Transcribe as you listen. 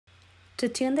To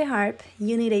tune the harp,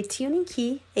 you need a tuning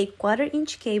key, a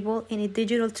 1/4-inch cable, and a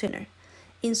digital tuner.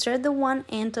 Insert the one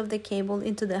end of the cable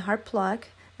into the harp plug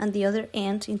and the other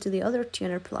end into the other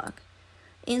tuner plug.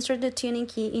 Insert the tuning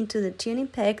key into the tuning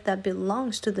peg that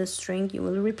belongs to the string you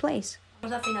will replace.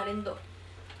 Vamos a afinar en Do.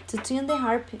 To tune the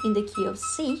harp in the key of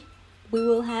C, we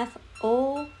will have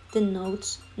all the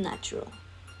notes natural.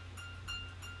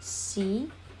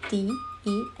 C, D,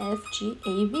 E, F, G,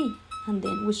 A, B. And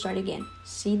then we start again.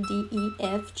 C, D, E,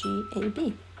 F, G, A,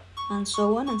 B. And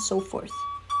so on and so forth.